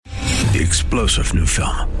The explosive new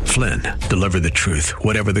film, Flynn, deliver the truth,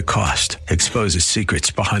 whatever the cost. Exposes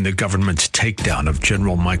secrets behind the government's takedown of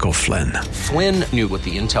General Michael Flynn. Flynn knew what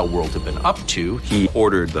the intel world had been up to. He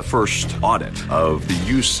ordered the first audit of the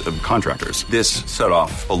use of contractors. This set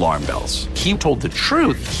off alarm bells. He told the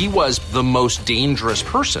truth. He was the most dangerous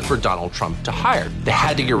person for Donald Trump to hire. They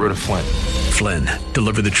had to get rid of Flynn. Flynn,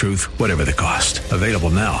 deliver the truth, whatever the cost. Available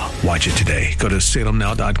now. Watch it today. Go to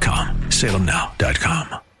salemnow.com.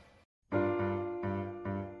 salemnow.com.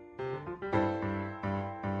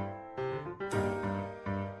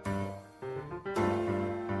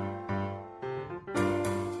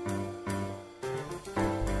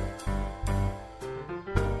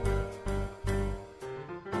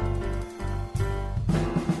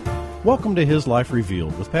 Welcome to His Life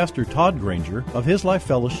Revealed with Pastor Todd Granger of His Life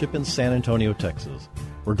Fellowship in San Antonio, Texas.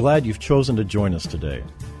 We're glad you've chosen to join us today.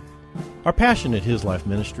 Our passion at His Life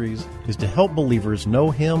Ministries is to help believers know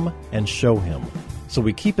Him and show Him. So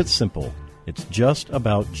we keep it simple. It's just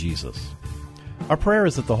about Jesus. Our prayer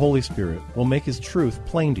is that the Holy Spirit will make His truth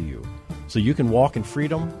plain to you so you can walk in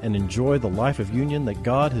freedom and enjoy the life of union that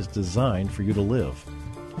God has designed for you to live.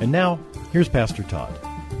 And now, here's Pastor Todd.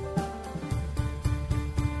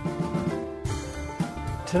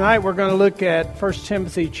 Tonight we're going to look at 1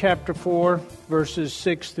 Timothy chapter 4, verses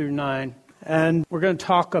 6 through 9. And we're going to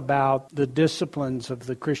talk about the disciplines of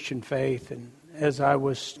the Christian faith. And as I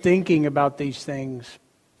was thinking about these things,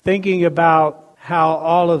 thinking about how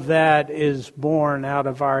all of that is born out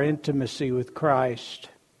of our intimacy with Christ,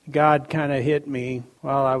 God kind of hit me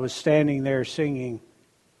while I was standing there singing.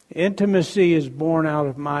 Intimacy is born out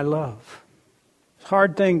of my love. It's a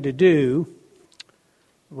hard thing to do.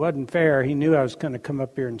 It wasn't fair. He knew I was going to come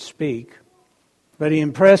up here and speak. But he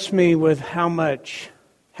impressed me with how much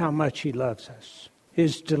he loves us,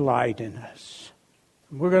 his delight in us.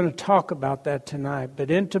 We're going to talk about that tonight. But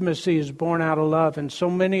intimacy is born out of love. And so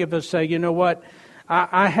many of us say, you know what?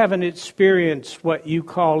 I haven't experienced what you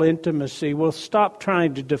call intimacy. Well, stop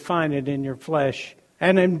trying to define it in your flesh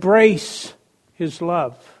and embrace his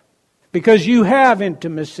love. Because you have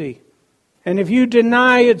intimacy. And if you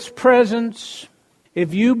deny its presence,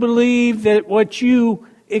 if you believe that what you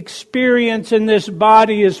experience in this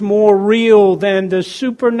body is more real than the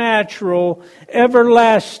supernatural,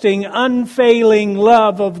 everlasting, unfailing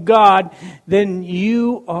love of God, then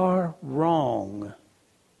you are wrong.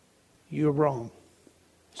 You're wrong.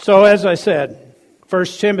 So as I said, 1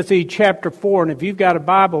 Timothy chapter 4, and if you've got a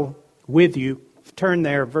Bible with you, turn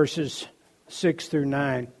there, verses 6 through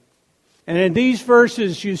 9. And in these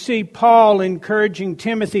verses, you see Paul encouraging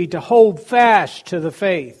Timothy to hold fast to the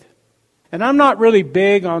faith. And I'm not really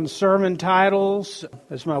big on sermon titles,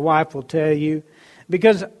 as my wife will tell you,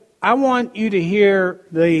 because I want you to hear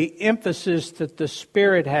the emphasis that the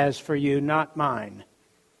Spirit has for you, not mine.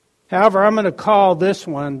 However, I'm going to call this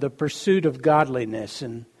one The Pursuit of Godliness.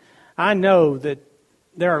 And I know that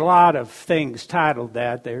there are a lot of things titled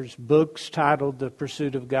that. There's books titled The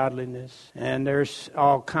Pursuit of Godliness. And there's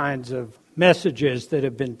all kinds of messages that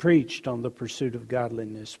have been preached on the pursuit of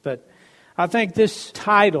godliness. But I think this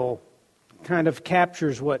title kind of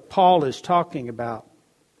captures what Paul is talking about.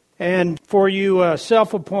 And for you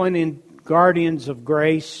self-appointed guardians of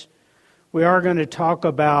grace, we are going to talk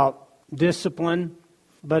about discipline,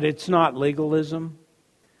 but it's not legalism.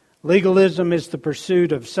 Legalism is the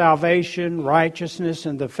pursuit of salvation, righteousness,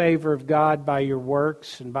 and the favor of God by your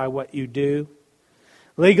works and by what you do.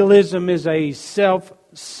 Legalism is a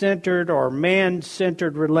self-centered or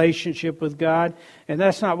man-centered relationship with God, and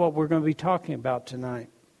that's not what we're going to be talking about tonight.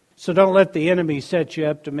 So don't let the enemy set you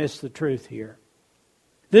up to miss the truth here.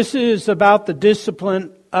 This is about the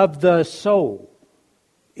discipline of the soul.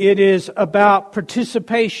 It is about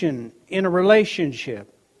participation in a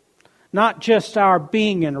relationship. Not just our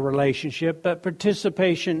being in a relationship, but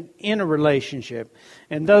participation in a relationship.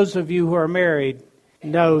 And those of you who are married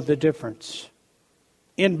know the difference.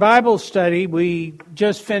 In Bible study, we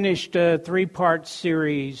just finished a 3-part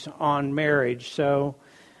series on marriage. So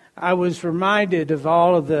I was reminded of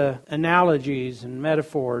all of the analogies and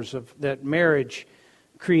metaphors that marriage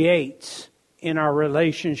creates in our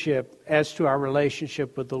relationship as to our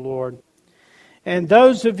relationship with the Lord. And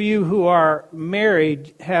those of you who are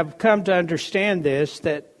married have come to understand this,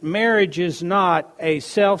 that marriage is not a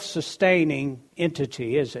self-sustaining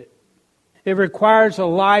entity, is it? It requires a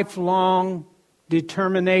lifelong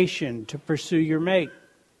determination to pursue your mate.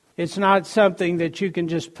 It's not something that you can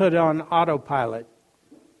just put on autopilot.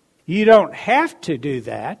 You don't have to do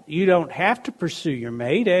that. You don't have to pursue your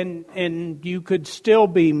mate, and you could still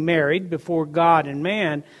be married before God and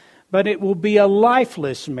man, but it will be a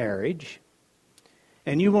lifeless marriage.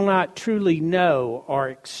 and you will not truly know or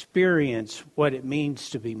experience what it means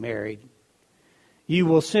to be married. You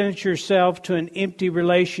will sentence yourself to an empty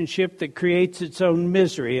relationship that creates its own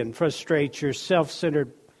misery and frustrates your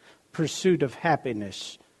self-centered pursuit of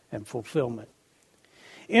happiness and fulfillment.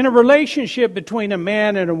 In a relationship between a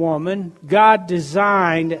man and a woman, God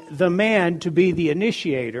designed the man to be the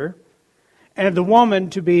initiator and the woman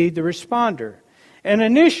to be the responder. And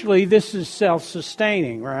initially, this is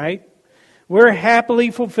self-sustaining, right? We're happily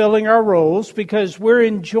fulfilling our roles because we're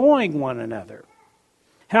enjoying one another.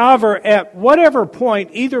 However, at whatever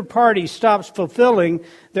point either party stops fulfilling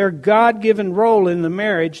their God-given role in the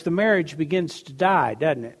marriage begins to die,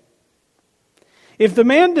 doesn't it? If the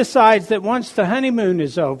man decides that once the honeymoon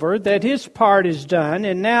is over, that his part is done,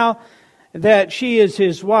 and now that she is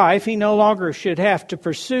his wife, he no longer should have to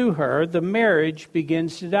pursue her, the marriage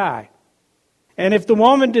begins to die. And if the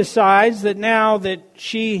woman decides that now that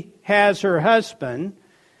she has her husband,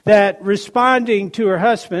 that responding to her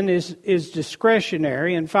husband is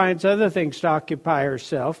discretionary and finds other things to occupy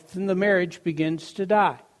herself, then the marriage begins to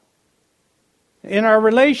die. In our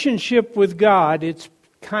relationship with God, it's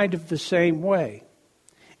kind of the same way.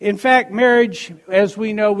 In fact, marriage, as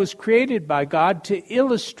we know, was created by God to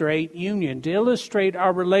illustrate union, to illustrate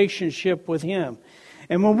our relationship with Him.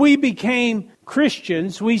 And when we became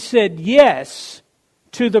Christians, we said yes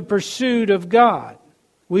to the pursuit of God.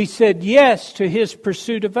 We said yes to His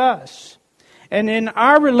pursuit of us. And in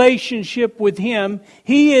our relationship with Him,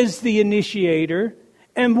 He is the initiator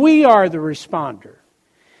and we are the responder.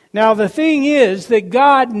 Now, the thing is that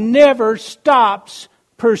God never stops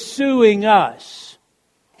pursuing us.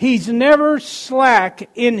 He's never slack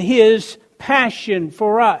in His passion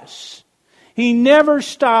for us. He never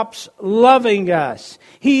stops loving us.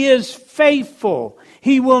 He is faithful.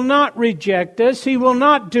 He will not reject us. He will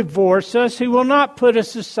not divorce us. He will not put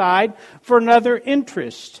us aside for another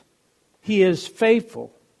interest. He is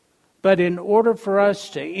faithful. But in order for us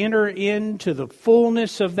to enter into the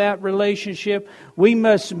fullness of that relationship, we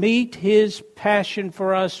must meet His passion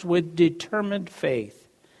for us with determined faith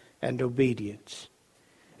and obedience.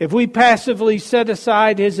 If we passively set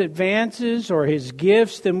aside His advances or His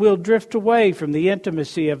gifts, then we'll drift away from the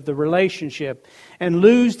intimacy of the relationship and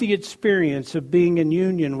lose the experience of being in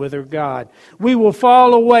union with our God. We will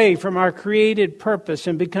fall away from our created purpose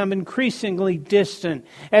and become increasingly distant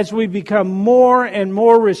as we become more and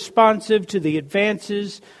more responsive to the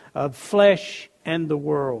advances of flesh and the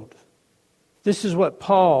world. This is what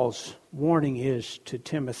Paul's warning is to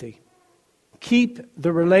Timothy. Keep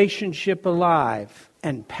the relationship alive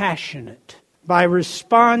and passionate by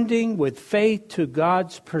responding with faith to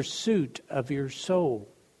God's pursuit of your soul.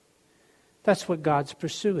 That's what God's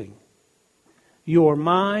pursuing. Your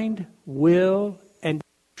mind, will, and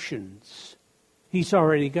emotions. He's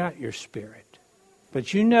already got your spirit.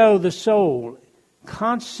 But you know the soul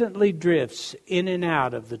constantly drifts in and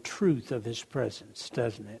out of the truth of His presence,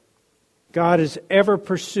 doesn't it? God is ever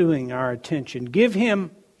pursuing our attention. Give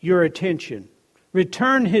Him your attention.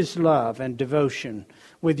 Return His love and devotion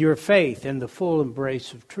with your faith in the full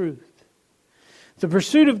embrace of truth. The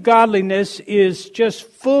pursuit of godliness is just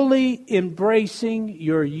fully embracing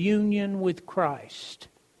your union with Christ.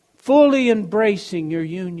 Fully embracing your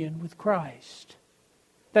union with Christ.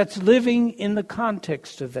 That's living in the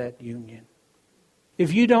context of that union.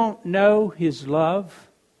 If you don't know His love,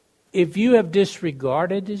 if you have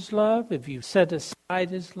disregarded His love, if you've set aside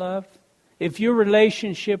His love, if your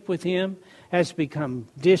relationship with Him has become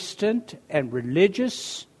distant and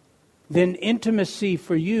religious, then intimacy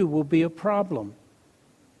for you will be a problem.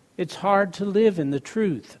 It's hard to live in the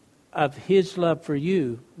truth of His love for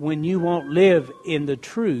you when you won't live in the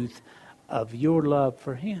truth of your love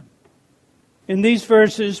for Him. In these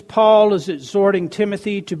verses, Paul is exhorting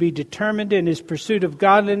Timothy to be determined in his pursuit of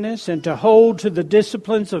godliness and to hold to the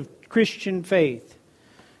disciplines of Christian faith,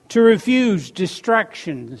 to refuse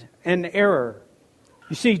distractions and error.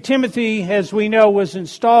 You see, Timothy, as we know, was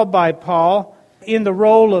installed by Paul in the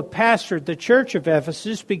role of pastor at the church of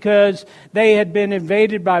Ephesus because they had been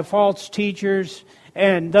invaded by false teachers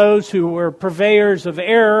and those who were purveyors of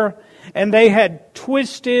error, and they had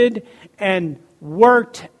twisted and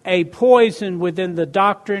worked a poison within the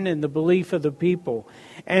doctrine and the belief of the people.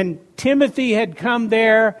 And Timothy had come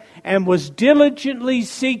there and was diligently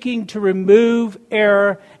seeking to remove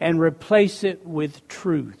error and replace it with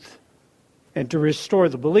truth, and to restore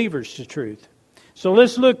the believers to truth. So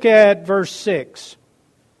let's look at verse 6.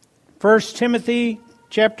 1 Timothy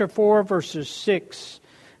chapter 4, verses 6.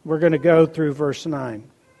 We're going to go through verse 9.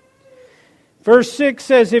 Verse 6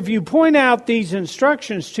 says, "If you point out these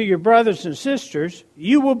instructions to your brothers and sisters,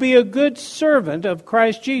 you will be a good servant of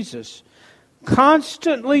Christ Jesus,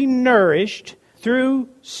 constantly nourished through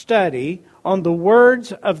study on the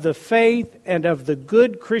words of the faith and of the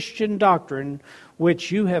good Christian doctrine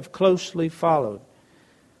which you have closely followed.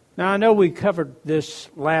 Now, I know we covered this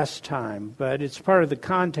last time, but it's part of the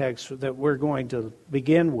context that we're going to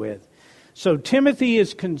begin with. So Timothy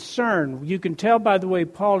is concerned. You can tell by the way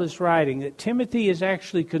Paul is writing that Timothy is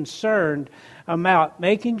actually concerned about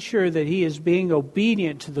making sure that he is being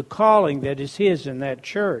obedient to the calling that is his in that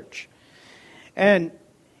church. And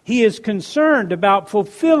he is concerned about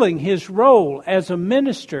fulfilling his role as a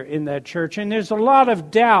minister in that church. And there's a lot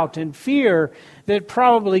of doubt and fear that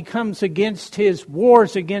probably comes against his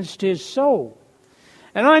wars against his soul.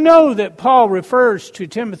 And I know that Paul refers to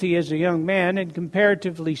Timothy as a young man, and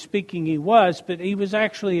comparatively speaking he was, but he was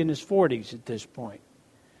actually in his 40s at this point.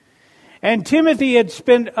 And Timothy had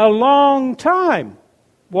spent a long time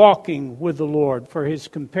walking with the Lord for his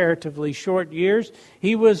comparatively short years.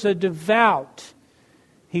 He was a devout,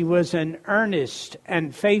 he was an earnest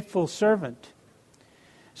and faithful servant.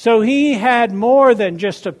 So he had more than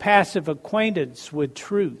just a passive acquaintance with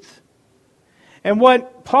truth. And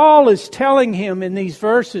what Paul is telling him in these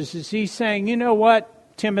verses is he's saying, you know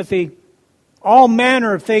what, Timothy, all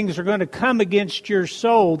manner of things are going to come against your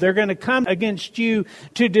soul. They're going to come against you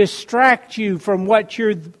to distract you from what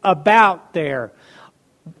you're about there.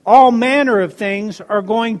 All manner of things are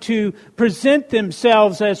going to present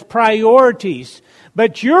themselves as priorities.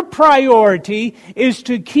 But your priority is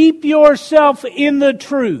to keep yourself in the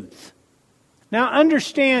truth. Now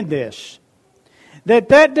understand this,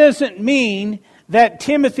 that doesn't mean that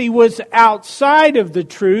Timothy was outside of the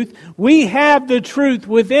truth. We have the truth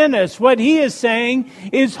within us. What he is saying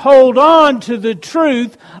is hold on to the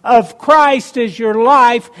truth of Christ as your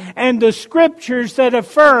life and the scriptures that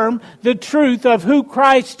affirm the truth of who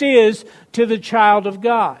Christ is to the child of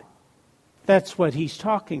God. That's what he's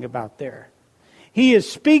talking about there. He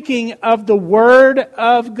is speaking of the Word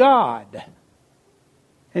of God.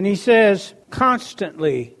 And he says,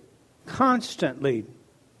 constantly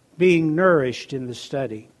being nourished in the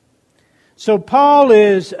study. So Paul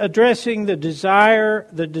is addressing the desire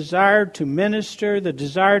to minister, the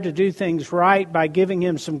desire to do things right by giving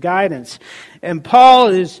him some guidance. And Paul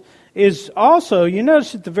is also, you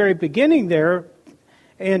notice at the very beginning there,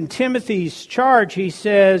 in Timothy's charge, he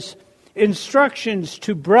says, instructions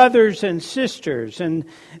to brothers and sisters, and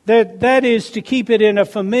that is to keep it in a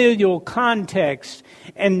familial context.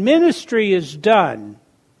 And ministry is done,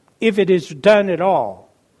 if it is done at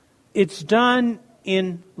all, it's done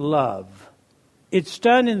in love. It's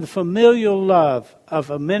done in the familial love of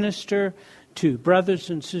a minister to brothers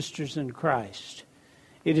and sisters in Christ.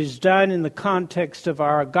 It is done in the context of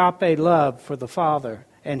our agape love for the Father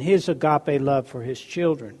and his agape love for his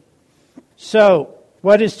children. So,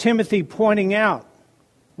 what is Timothy pointing out?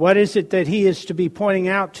 What is it that he is to be pointing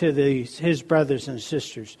out to his brothers and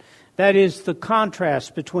sisters? That is the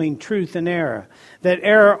contrast between truth and error. That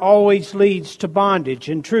error always leads to bondage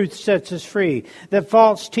and truth sets us free. That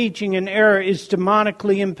false teaching and error is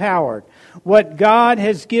demonically empowered. What God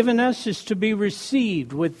has given us is to be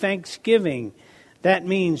received with thanksgiving. That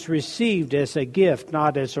means received as a gift,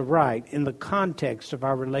 not as a right, in the context of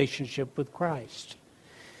our relationship with Christ.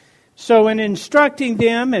 So in instructing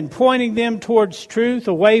them and pointing them towards truth,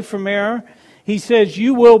 away from error, he says,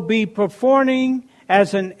 you will be performing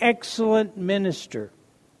as an excellent minister.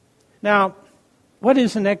 Now, what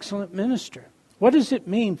is an excellent minister? What does it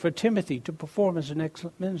mean for Timothy to perform as an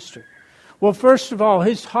excellent minister? Well, first of all,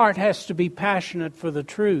 his heart has to be passionate for the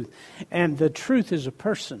truth, and the truth is a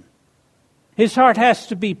person. His heart has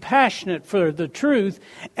to be passionate for the truth,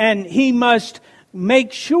 and he must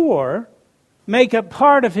make a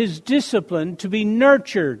part of his discipline to be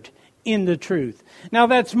nurtured in the truth. Now,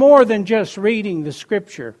 that's more than just reading the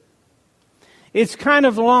Scripture. It's kind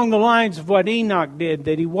of along the lines of what Enoch did,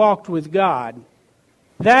 that he walked with God.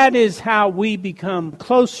 That is how we become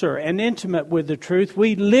closer and intimate with the truth.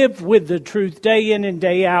 We live with the truth day in and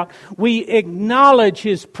day out. We acknowledge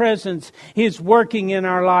His presence, His working in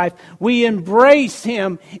our life. We embrace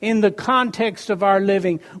Him in the context of our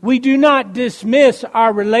living. We do not dismiss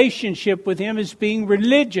our relationship with Him as being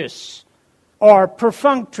religious or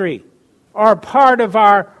perfunctory or part of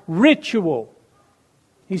our ritual.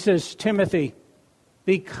 He says, Timothy,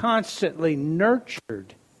 be constantly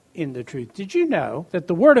nurtured in the truth. Did you know that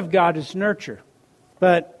the Word of God is nurture?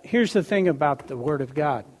 But here's the thing about the Word of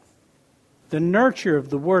God. The nurture of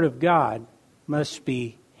the Word of God must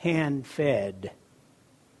be hand-fed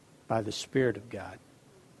by the Spirit of God.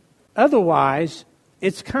 Otherwise,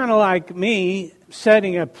 it's kind of like me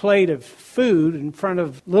setting a plate of food in front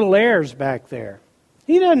of little heirs back there.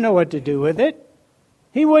 He doesn't know what to do with it.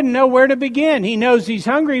 He wouldn't know where to begin. He knows he's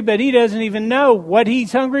hungry, but he doesn't even know what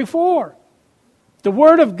he's hungry for. The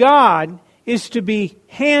Word of God is to be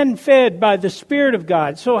hand-fed by the Spirit of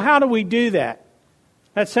God. So how do we do that?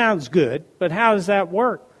 That sounds good, but how does that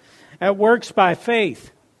work? That works by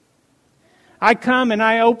faith. I come and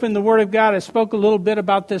I open the Word of God. I spoke a little bit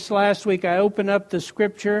about this last week. I open up the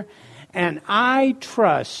Scripture, and I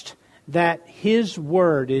trust that His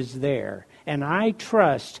Word is there. And I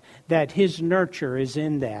trust that His nurture is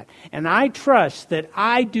in that. And I trust that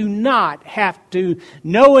I do not have to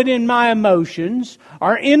know it in my emotions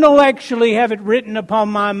or intellectually have it written upon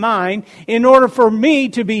my mind in order for me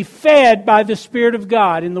to be fed by the Spirit of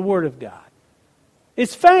God in the Word of God.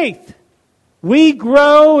 It's faith. We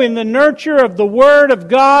grow in the nurture of the Word of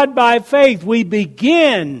God by faith. We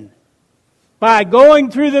begin by going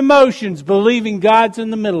through the motions, believing God's in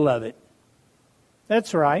the middle of it.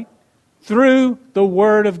 That's right. Through the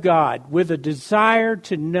Word of God, with a desire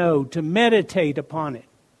to know, to meditate upon it.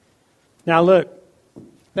 Now look,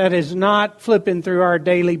 that is not flipping through our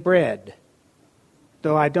daily bread.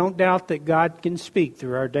 Though I don't doubt that God can speak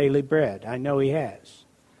through our daily bread. I know He has.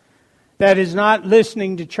 That is not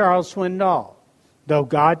listening to Charles Swindoll. Though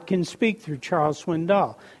God can speak through Charles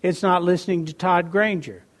Swindoll. It's not listening to Todd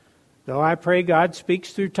Granger. Though I pray God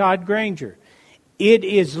speaks through Todd Granger. It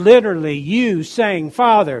is literally you saying,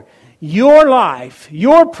 Father, Your life,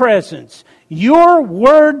 Your presence, Your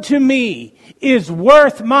word to me is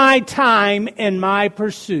worth my time and my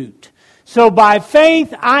pursuit. So by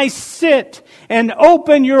faith I sit and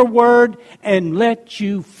open Your word and let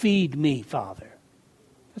You feed me, Father.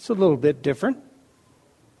 That's a little bit different.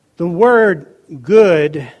 The word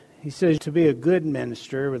good, he says to be a good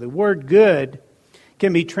minister, the word good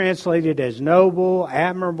can be translated as noble,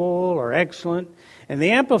 admirable, or excellent. And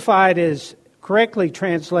the Amplified is correctly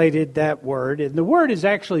translated that word. And the word is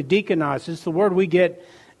actually diakonos. It's the word we get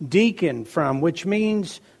deacon from, which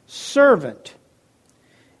means servant.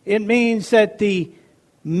 It means that the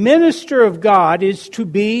minister of God is to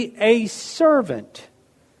be a servant.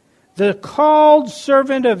 The called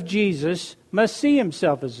servant of Jesus must see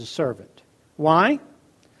himself as a servant. Why?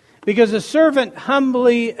 Because a servant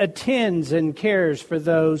humbly attends and cares for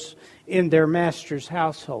those in their master's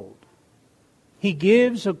household. He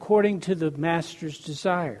gives according to the master's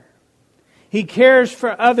desire. He cares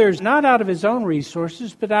for others not out of his own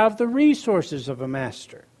resources, but out of the resources of a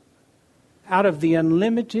master. Out of the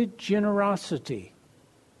unlimited generosity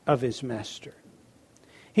of his master.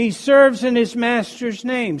 He serves in his master's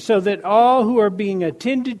name so that all who are being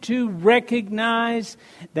attended to recognize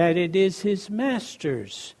that it is his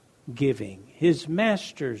master's giving, his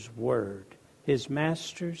master's word, his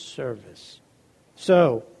master's service.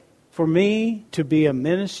 So, for me to be a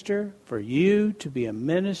minister, for you to be a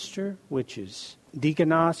minister, which is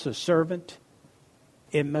diakonos, a servant,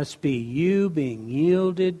 it must be you being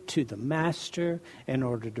yielded to the master in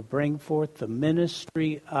order to bring forth the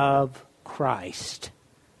ministry of Christ.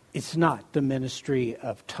 It's not the ministry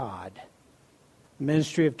of Todd. The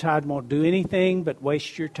ministry of Todd won't do anything but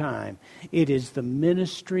waste your time. It is the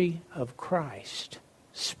ministry of Christ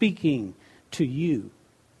speaking to you.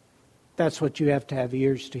 That's what you have to have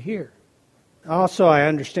ears to hear. Also, I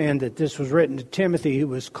understand that this was written to Timothy, who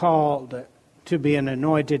was called to be an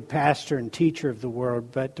anointed pastor and teacher of the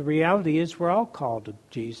word. But the reality is we're all called to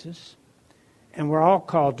Jesus. And we're all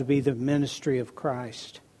called to be the ministry of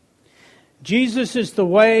Christ. Jesus is the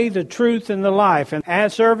way, the truth, and the life. And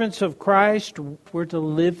as servants of Christ, we're to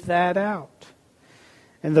live that out.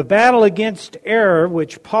 And the battle against error,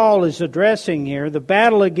 which Paul is addressing here, the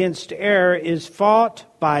battle against error is fought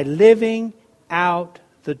by living out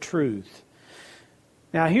the truth.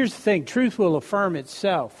 Now, here's the thing. Truth will affirm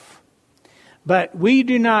itself. But we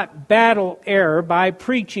do not battle error by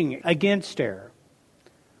preaching against error.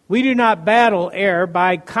 We do not battle error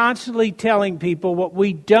by constantly telling people what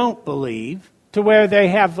we don't believe to where they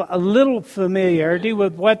have a little familiarity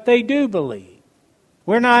with what they do believe.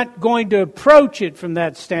 We're not going to approach it from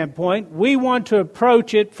that standpoint. We want to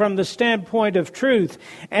approach it from the standpoint of truth.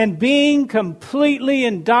 And being completely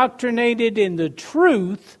indoctrinated in the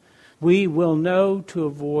truth, we will know to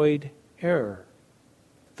avoid error.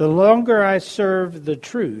 The longer I serve the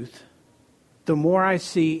truth, the more I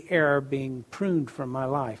see error being pruned from my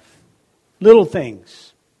life. Little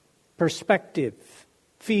things, perspective,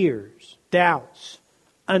 fears, doubts,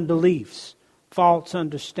 unbeliefs, false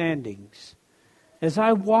understandings. As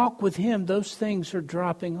I walk with Him, those things are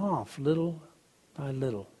dropping off little by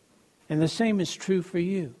little. And the same is true for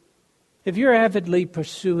you. If you're avidly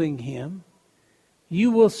pursuing Him,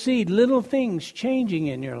 you will see little things changing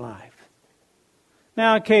in your life.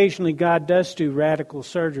 Now, occasionally God does do radical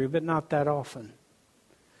surgery, but not that often.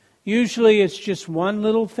 Usually it's just one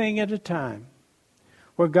little thing at a time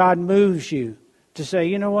where God moves you to say,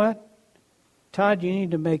 you know what? Todd, you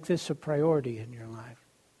need to make this a priority in your life.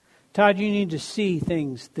 Todd, you need to see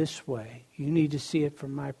things this way. You need to see it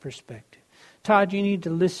from my perspective. Todd, you need to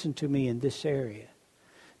listen to me in this area.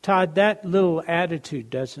 Todd, that little attitude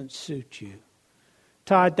doesn't suit you.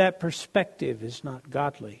 Todd, that perspective is not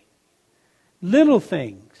godly. Little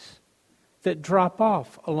things that drop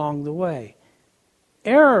off along the way.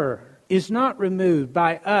 Error is not removed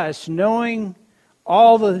by us knowing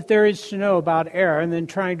all that there is to know about error and then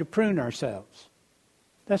trying to prune ourselves.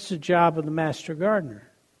 That's the job of the master gardener.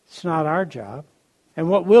 It's not our job. And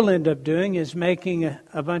what we'll end up doing is making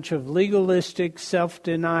a bunch of legalistic,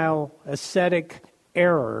 self-denial, ascetic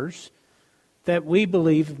errors that we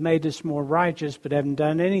believe have made us more righteous but haven't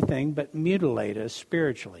done anything but mutilate us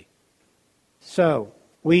spiritually. So,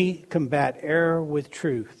 we combat error with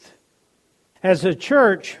truth. As a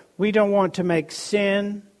church, we don't want to make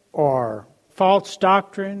sin or false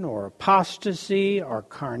doctrine or apostasy or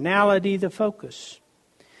carnality the focus.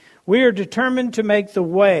 We are determined to make the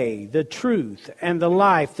way, the truth, and the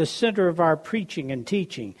life the center of our preaching and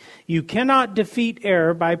teaching. You cannot defeat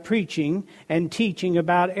error by preaching and teaching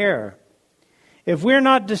about error. If we're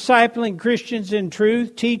not discipling Christians in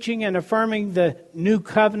truth, teaching and affirming the new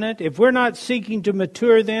covenant, if we're not seeking to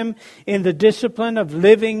mature them in the discipline of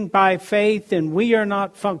living by faith, then we are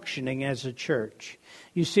not functioning as a church.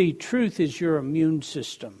 You see, truth is your immune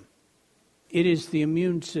system. It is the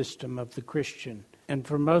immune system of the Christian. And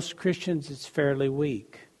for most Christians, it's fairly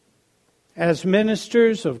weak. As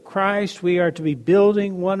ministers of Christ, we are to be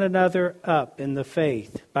building one another up in the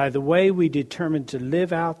faith by the way we determine to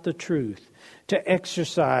live out the truth, to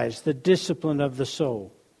exercise the discipline of the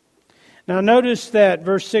soul. Now notice that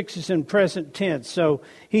verse 6 is in present tense. So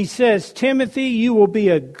he says, Timothy, you will be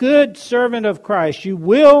a good servant of Christ. You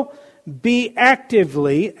will be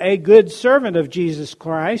actively a good servant of Jesus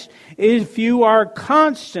Christ if you are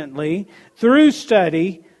constantly, through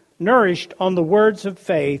study, nourished on the words of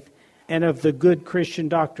faith and of the good Christian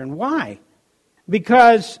doctrine. Why?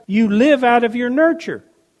 Because you live out of your nurture.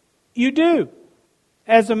 You do.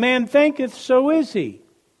 As a man thinketh, so is he.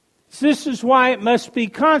 This is why it must be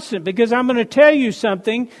constant, because I'm going to tell you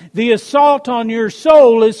something. The assault on your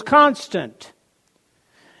soul is constant.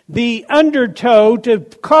 The undertow to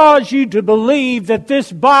cause you to believe that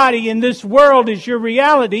this body and this world is your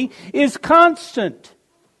reality is constant.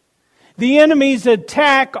 The enemy's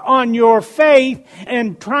attack on your faith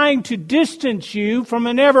and trying to distance you from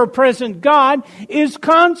an ever-present God is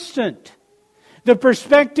constant. The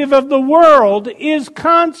perspective of the world is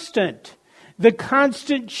constant. The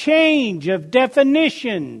constant change of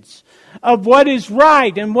definitions of what is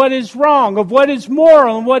right and what is wrong, of what is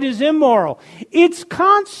moral and what is immoral. It's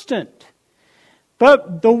constant.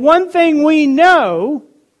 But the one thing we know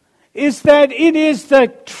is that it is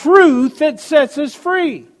the truth that sets us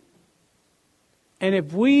free. And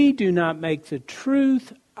if we do not make the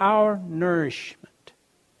truth our nourishment,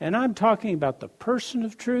 and I'm talking about the person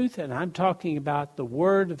of truth, and I'm talking about the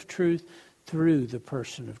word of truth through the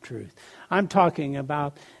person of truth. I'm talking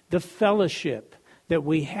about the fellowship that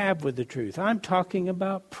we have with the truth. I'm talking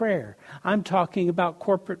about prayer. I'm talking about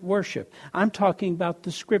corporate worship. I'm talking about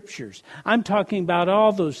the scriptures. I'm talking about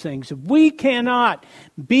all those things. If we cannot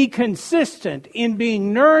be consistent in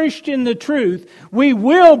being nourished in the truth, we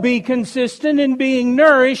will be consistent in being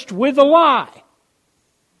nourished with a lie.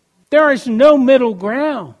 There is no middle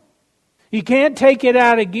ground. You can't take it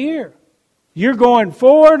out of gear. You're going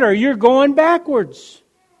forward or you're going backwards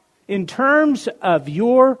in terms of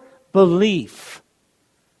your belief,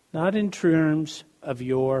 not in terms of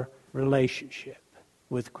your relationship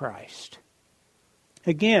with Christ.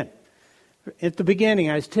 Again, at the beginning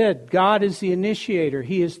I said God is the initiator.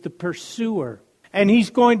 He is the pursuer. And He's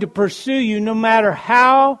going to pursue you no matter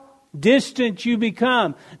how distant you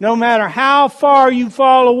become, no matter how far you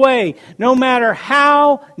fall away, no matter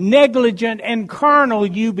how negligent and carnal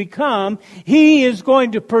you become, He is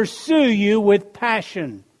going to pursue you with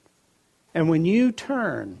passion. And when you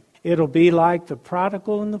turn, it'll be like the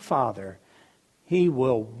prodigal and the father. He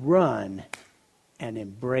will run and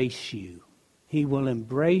embrace you. He will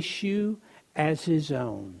embrace you as His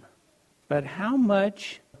own. But how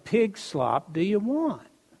much pig slop do you want?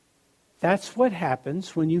 That's what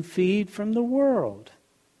happens when you feed from the world.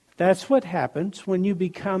 That's what happens when you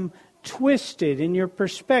become twisted in your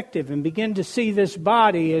perspective and begin to see this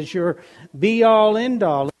body as your be-all,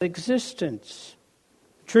 end-all existence.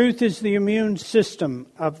 Truth is the immune system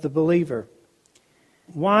of the believer.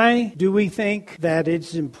 Why do we think that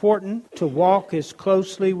it's important to walk as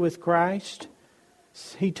closely with Christ?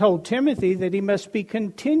 He told Timothy that he must be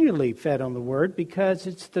continually fed on the Word because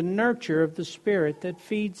it's the nurture of the Spirit that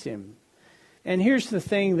feeds him. And here's the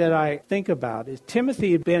thing that I think about is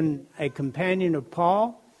Timothy had been a companion of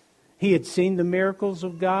Paul. He had seen the miracles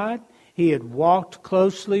of God. He had walked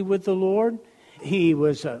closely with the Lord. He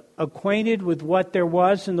was acquainted with what there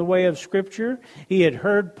was in the way of Scripture. He had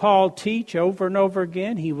heard Paul teach over and over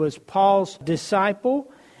again. He was Paul's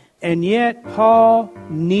disciple. And yet, Paul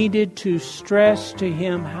needed to stress to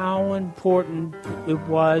him how important it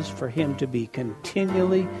was for him to be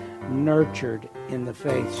continually nurtured in the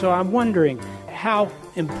faith. So I'm wondering, how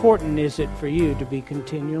important is it for you to be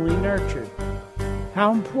continually nurtured?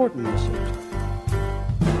 How important is it?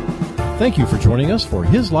 Thank you for joining us for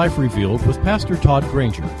His Life Revealed with Pastor Todd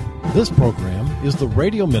Granger. This program is the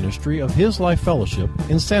radio ministry of His Life Fellowship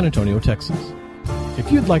in San Antonio, Texas.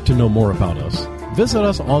 If you'd like to know more about us, visit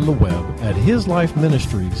us on the web at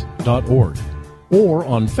hislifeministries.org or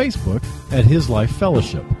on Facebook at His Life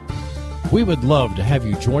Fellowship. We would love to have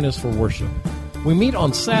you join us for worship. We meet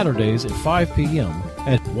on Saturdays at 5 p.m.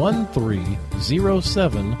 at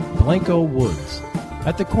 1307 Blanco Woods,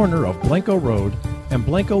 at the corner of Blanco Road and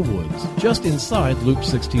Blanco Woods, just inside Loop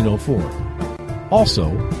 1604.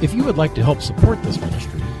 Also, if you would like to help support this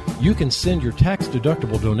ministry, you can send your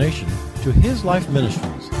tax-deductible donation to His Life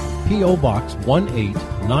Ministries, P.O. Box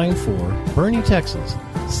 1894, Bernie, Texas,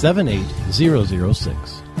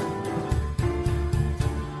 78006.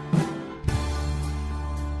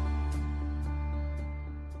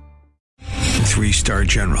 Three-star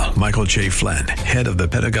General Michael J. Flynn, head of the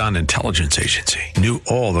Pentagon Intelligence Agency, knew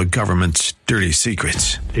all the government's dirty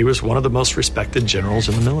secrets. He was one of the most respected generals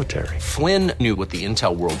in the military. Flynn knew what the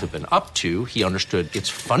intel world had been up to. He understood its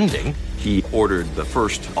funding. He ordered the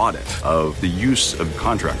first audit of the use of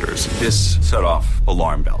contractors. This set off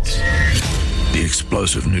alarm bells. The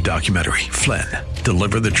explosive new documentary, Flynn,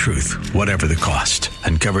 Deliver the Truth, Whatever the Cost,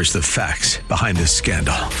 uncovers the facts behind this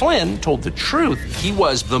scandal. Flynn told the truth. He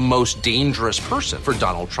was the most dangerous person for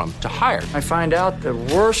Donald Trump to hire. I find out the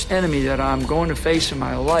worst enemy that I'm going to face in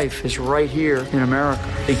my life is right here in America.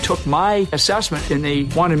 They took my assessment and they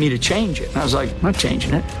wanted me to change it. And I was like, I'm not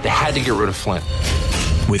changing it. They had to get rid of Flynn.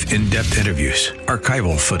 With in-depth interviews,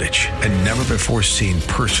 archival footage, and never-before-seen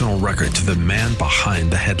personal records of the man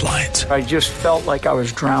behind the headlines. I just felt like I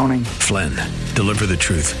was drowning. Flynn, Deliver the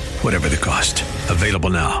Truth, Whatever the Cost.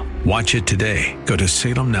 Available now. Watch it today. Go to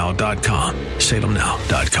salemnow.com.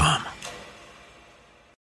 salemnow.com.